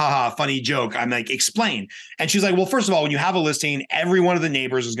 okay, ha ha ha, funny joke. I'm like, explain. And she's like, well, first of all, when you have a listing, every one of the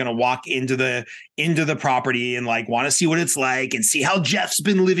neighbors is going to walk into the property and like want to see what it's like and see how Jeff's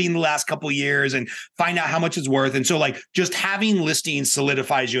been living the last couple of years and find out how much it's worth. And so like just having listings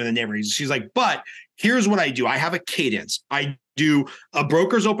solidifies you in the neighborhood. She's like, but here's what I do. I have a cadence. I do a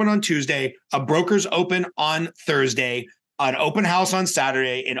broker's open on Tuesday, a broker's open on Thursday, an open house on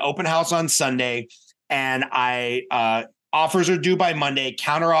Saturday, an open house on Sunday. And offers are due by Monday.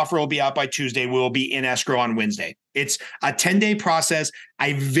 Counter offer will be out by Tuesday. We will be in escrow on Wednesday. It's a 10-day process.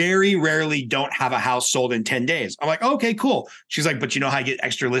 I very rarely don't have a house sold in 10 days. I'm like, okay, cool. She's like, but you know how I get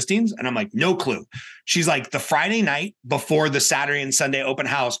extra listings? And I'm like, no clue. She's like, the Friday night before the Saturday and Sunday open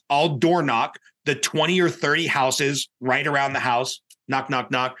house, I'll door knock the 20 or 30 houses right around the house. Knock,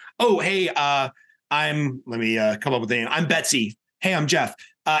 knock, knock. Oh, hey, let me come up with the name. I'm Betsy. Hey, I'm Jeff.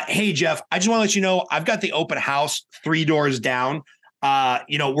 Hey, Jeff, I just want to let you know, I've got the open house 3 doors down.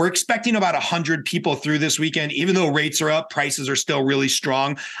 We're expecting about 100 people through this weekend. Even though rates are up, prices are still really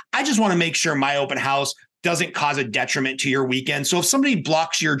strong. I just want to make sure my open house doesn't cause a detriment to your weekend. So if somebody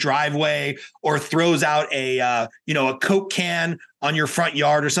blocks your driveway or throws out a Coke can on your front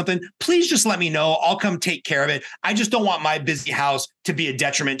yard or something, please just let me know. I'll come take care of it. I just don't want my busy house to be a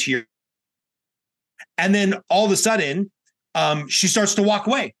detriment to your. And then all of a sudden, she starts to walk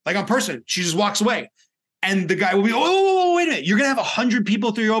away like on person. She just walks away. And the guy will be, oh, wait a minute. You're going to have 100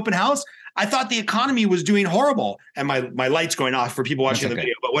 people through your open house? I thought the economy was doing horrible. And my light's going off for people watching the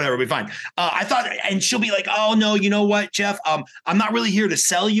video, but whatever, we'll be fine. I thought, and she'll be like, oh no, you know what, Jeff? I'm not really here to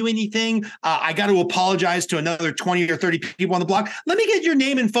sell you anything. I got to apologize to another 20 or 30 people on the block. Let me get your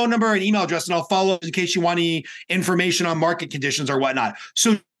name and phone number and email address, and I'll follow up in case you want any information on market conditions or whatnot.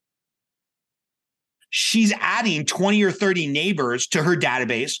 So she's adding 20 or 30 neighbors to her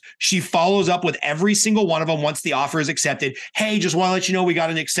database. She follows up with every single one of them once the offer is accepted. Hey, just want to let you know we got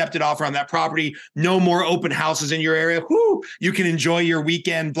an accepted offer on that property. No more open houses in your area. Whoo, you can enjoy your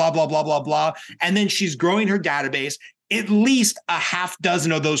weekend, blah, blah, blah, blah, blah. And then she's growing her database. At least a half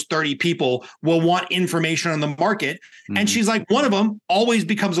dozen of those 30 people will want information on the market. Mm-hmm. And she's like, one of them always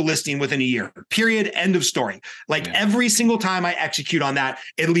becomes a listing within a year, period, end of story. Like every single time I execute on that,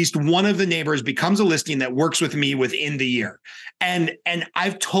 at least one of the neighbors becomes a listing that works with me within the year. And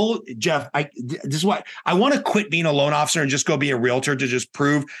I've told Jeff, this is what I want to quit being a loan officer and just go be a realtor to just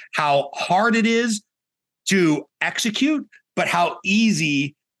prove how hard it is to execute, but how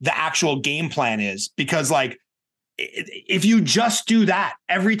easy the actual game plan is. Because like, if you just do that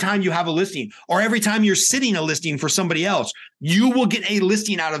every time you have a listing or every time you're sitting a listing for somebody else, you will get a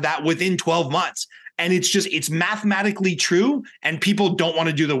listing out of that within 12 months. And it's mathematically true. And people don't want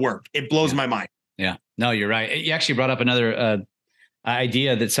to do the work. It blows my mind. Yeah, no, you're right. You actually brought up another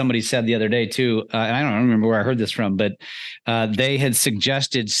idea that somebody said the other day too. And I don't remember where I heard this from, but they had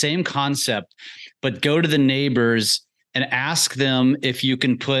suggested same concept, but go to the neighbors and ask them if you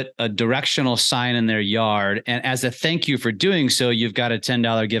can put a directional sign in their yard. And as a thank you for doing so, you've got a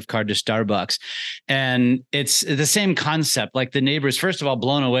 $10 gift card to Starbucks. And it's the same concept. Like the neighbors, first of all,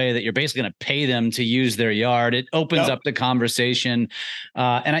 blown away that you're basically going to pay them to use their yard. It opens up the conversation.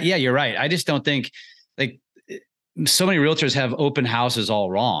 You're right. I just don't think like so many realtors have open houses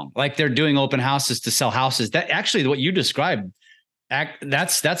all wrong. Like they're doing open houses to sell houses. That actually what you described,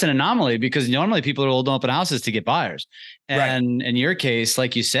 that's an anomaly because normally people are holding open houses to get buyers. And in your case,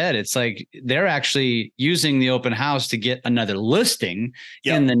 like you said, it's like they're actually using the open house to get another listing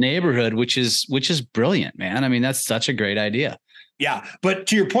in the neighborhood, which is brilliant, man. I mean, that's such a great idea. Yeah. But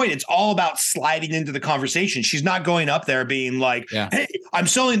to your point, it's all about sliding into the conversation. She's not going up there being like, hey, I'm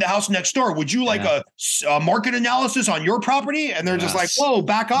selling the house next door. Would you like a market analysis on your property? And they're just like, whoa,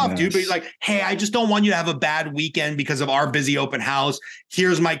 back off, dude. But he's like, hey, I just don't want you to have a bad weekend because of our busy open house.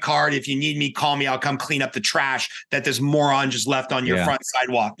 Here's my card. If you need me, call me. I'll come clean up the trash that this moron just left on your front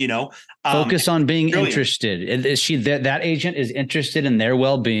sidewalk. Focus on being brilliant. interested. Is she that agent is interested in their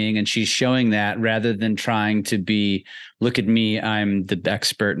well-being, and she's showing that rather than trying to be, look at me, I'm the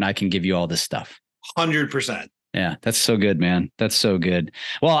expert and I can give you all this stuff. 100%. Yeah, that's so good, man. That's so good.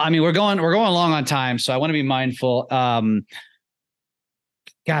 Well, I mean, we're going long on time, so I want to be mindful.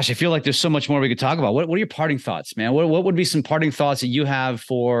 Gosh, I feel like there's so much more we could talk about. What are your parting thoughts, man? What would be some parting thoughts that you have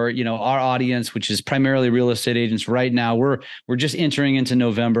for, our audience, which is primarily real estate agents right now? We're just entering into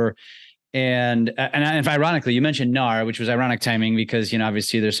November. And if ironically, you mentioned NAR, which was ironic timing because,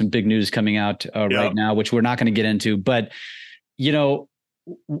 obviously there's some big news coming out right now, which we're not going to get into, but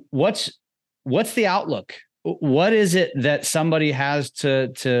what's the outlook? What is it that somebody has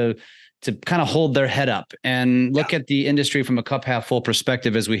to kind of hold their head up and look at the industry from a cup half full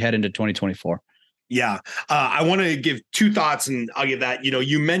perspective as we head into 2024? Yeah. I want to give two thoughts, and I'll give that.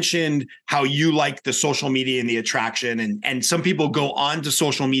 You mentioned how you like the social media and the attraction, and some people go on to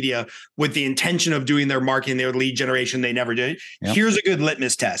social media with the intention of doing their marketing, their lead generation. They never did. Yep. Here's a good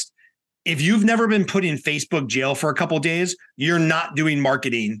litmus test. If you've never been put in Facebook jail for a couple of days, you're not doing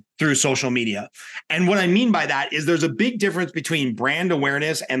marketing through social media. And what I mean by that is there's a big difference between brand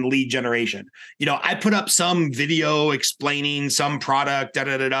awareness and lead generation. I put up some video explaining some product,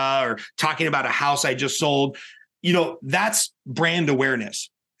 or talking about a house I just sold. That's brand awareness.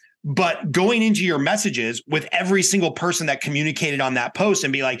 But going into your messages with every single person that communicated on that post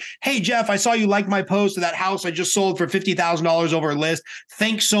and be like, hey, Jeff, I saw you like my post of that house I just sold for $50,000 over a list.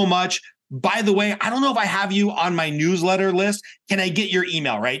 Thanks so much. By the way, I don't know if I have you on my newsletter list. Can I get your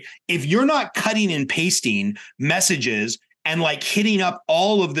email, right? If you're not cutting and pasting messages and hitting up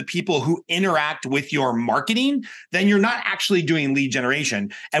all of the people who interact with your marketing, then you're not actually doing lead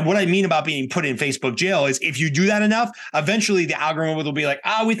generation. And what I mean about being put in Facebook jail is if you do that enough, eventually the algorithm will be like,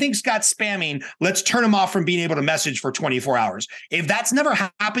 we think Scott's spamming. Let's turn him off from being able to message for 24 hours. If that's never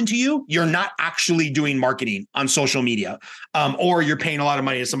happened to you, you're not actually doing marketing on social media. Or you're paying a lot of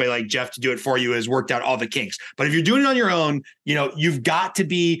money to somebody like Jeff to do it for you, has worked out all the kinks. But if you're doing it on your own, you've got to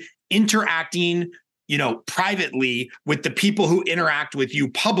be interacting privately with the people who interact with you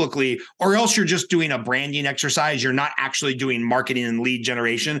publicly, or else you're just doing a branding exercise. You're not actually doing marketing and lead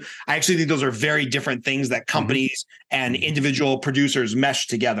generation. I actually think those are very different things that companies and individual producers mesh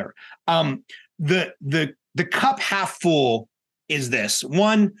together. The cup half full is this.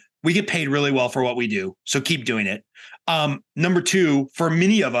 One, we get paid really well for what we do, so keep doing it. Number two, for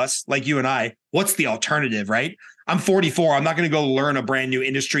many of us, like you and I, what's the alternative, right? I'm 44. I'm not going to go learn a brand new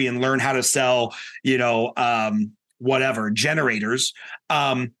industry and learn how to sell, generators.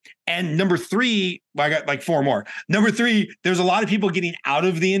 And number three, I got four more. Number three, there's a lot of people getting out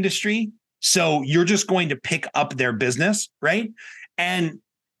of the industry. So you're just going to pick up their business, right? And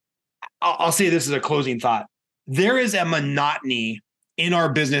I'll say this as a closing thought. There is a monotony in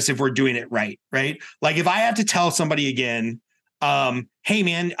our business if we're doing it right, right? If I have to tell somebody again, hey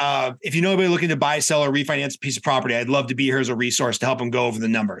man, if you know anybody looking to buy, sell, or refinance a piece of property, I'd love to be here as a resource to help them go over the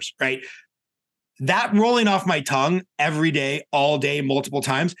numbers, right? That rolling off my tongue every day, all day, multiple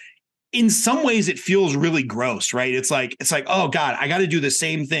times, in some ways it feels really gross, right? It's like, oh God, I got to do the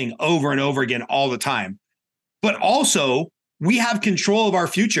same thing over and over again all the time. But also we have control of our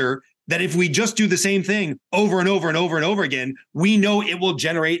future, that if we just do the same thing over and over and over and over again, we know it will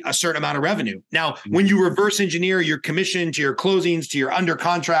generate a certain amount of revenue. Now, when you reverse engineer your commission to your closings, to your under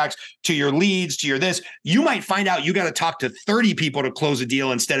contracts, to your leads, to your this, you might find out you got to talk to 30 people to close a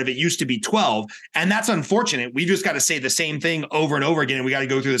deal instead of it used to be 12. And that's unfortunate. We just got to say the same thing over and over again. And we got to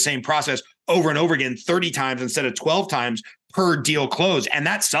go through the same process over and over again, 30 times instead of 12 times per deal closed. And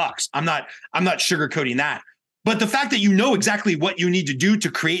that sucks. I'm not sugarcoating that. But the fact that you know exactly what you need to do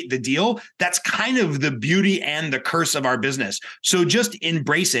to create the deal, that's kind of the beauty and the curse of our business. So just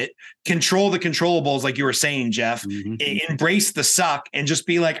embrace it, control the controllables, like you were saying, Jeff, embrace the suck and just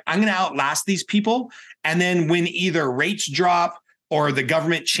be like, I'm going to outlast these people. And then when either rates drop or the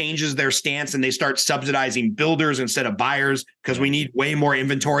government changes their stance and they start subsidizing builders instead of buyers, because we need way more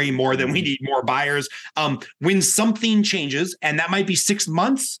inventory, more than we need more buyers. When something changes, and that might be 6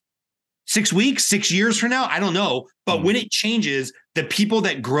 months, 6 weeks, 6 years from now, I don't know. But when it changes, the people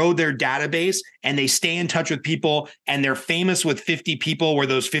that grow their database and they stay in touch with people and they're famous with 50 people, where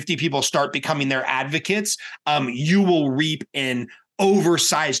those 50 people start becoming their advocates, you will reap an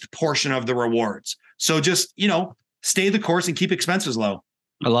oversized portion of the rewards. So just, stay the course and keep expenses low.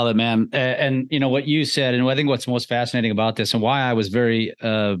 I love it, man. And what you said, and I think what's most fascinating about this and why I was very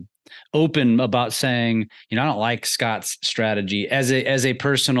open about saying, I don't like Scott's strategy as a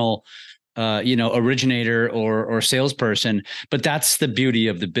personal originator or salesperson, but that's the beauty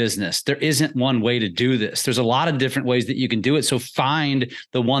of the business. There isn't one way to do this. There's a lot of different ways that you can do it. So find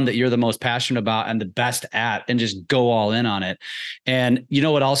the one that you're the most passionate about and the best at, and just go all in on it. And you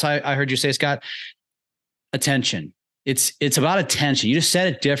know what else I heard you say, Scott? Attention. It's about attention. You just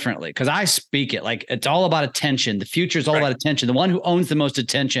said it differently, because I speak it like it's all about attention. The future is all about attention. The one who owns the most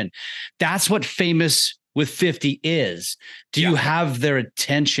attention. That's what famous with 50 is. Do you have their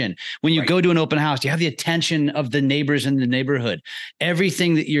attention? When you go to an open house, do you have the attention of the neighbors in the neighborhood?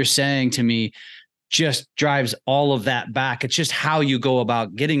 Everything that you're saying to me just drives all of that back. It's just how you go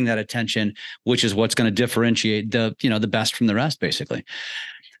about getting that attention, which is what's going to differentiate the best from the rest, basically.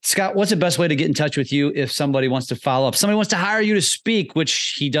 Scott, what's the best way to get in touch with you if somebody wants to follow up? Somebody wants to hire you to speak,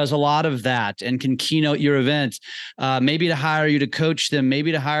 which he does a lot of that and can keynote your event. Maybe to hire you to coach them,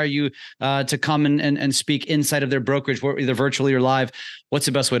 maybe to hire you to come and speak inside of their brokerage, either virtually or live. What's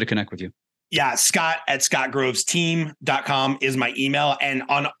the best way to connect with you? Yeah, Scott@scottgrovesteam.com is my email. And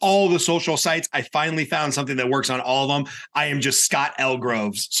on all the social sites, I finally found something that works on all of them. I am just Scott L.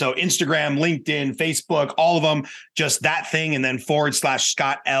 Groves. So Instagram, LinkedIn, Facebook, all of them, just that thing. And then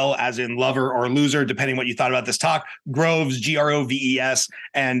 /Scott L as in lover or loser, depending what you thought about this talk. Groves, Groves.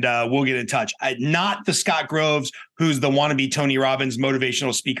 And we'll get in touch. Not the Scott Groves, who's the wannabe Tony Robbins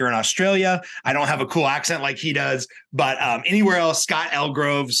motivational speaker in Australia. I don't have a cool accent like he does, but anywhere else, Scott L.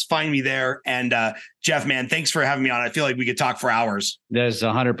 Groves, find me there. And Jeff, man, thanks for having me on. I feel like we could talk for hours. There's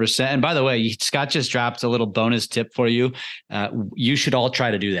 100%. And by the way, Scott just dropped a little bonus tip for you. You should all try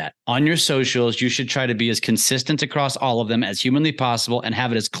to do that on your socials. You should try to be as consistent across all of them as humanly possible and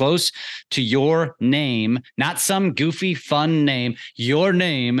have it as close to your name, not some goofy, fun name, your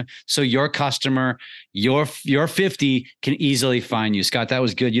name. So your customer, your 50 can easily find you. Scott, that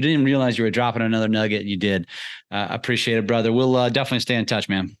was good. You didn't realize you were dropping another nugget. You did. Appreciate it, brother. We'll definitely stay in touch,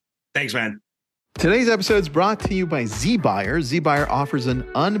 man. Thanks, man. Today's episode is brought to you by ZBuyer. ZBuyer offers an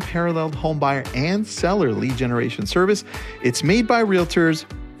unparalleled home buyer and seller lead generation service. It's made by realtors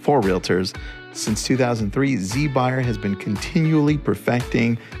for realtors. Since 2003, ZBuyer has been continually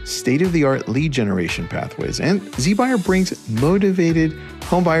perfecting state-of-the-art lead generation pathways. And ZBuyer brings motivated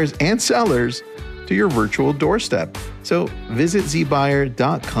home buyers and sellers to your virtual doorstep. So visit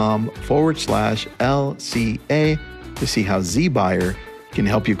zbuyer.com/LCA to see how ZBuyer can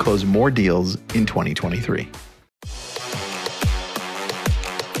help you close more deals in 2023.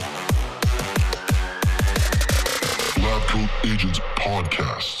 Lab Coat Agents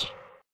Podcast.